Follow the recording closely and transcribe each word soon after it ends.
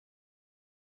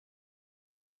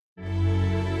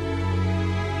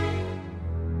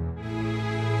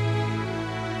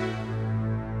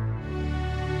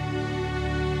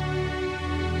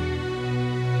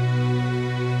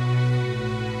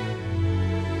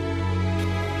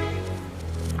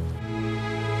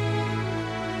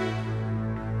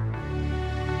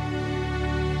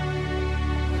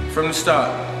From the start,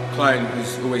 Kline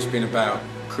has always been about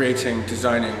creating,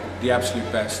 designing the absolute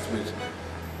best with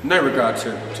no regard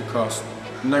to cost,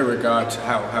 no regard to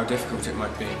how difficult it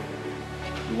might be.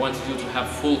 We wanted you to have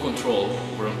full control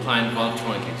over a Kline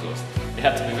Valvetronic exhaust. It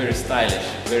had to be very stylish,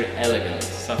 very elegant,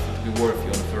 something to be worthy on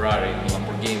a Ferrari, on a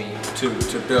Lamborghini.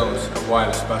 To build a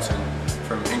wireless button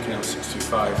from Inconel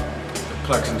 625 that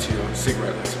plugs into your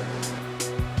cigarette lighter.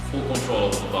 Full control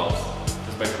of the valves,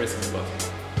 just by pressing the button.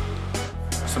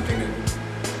 Something that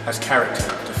has character,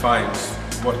 defines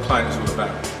what Kline is all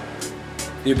about.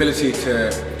 The ability to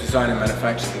design and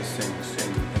manufacture these things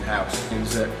in-house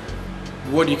means that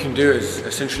what you can do is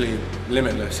essentially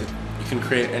limitless. You can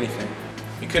create anything.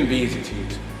 It couldn't be easy to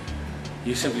use.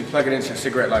 You simply plug it into a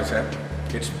cigarette lighter,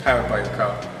 it's powered by your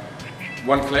car.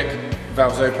 One click,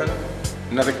 valves open,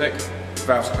 another click,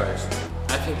 valves closed.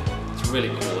 I think it's really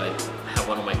cool. I have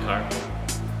one on my car.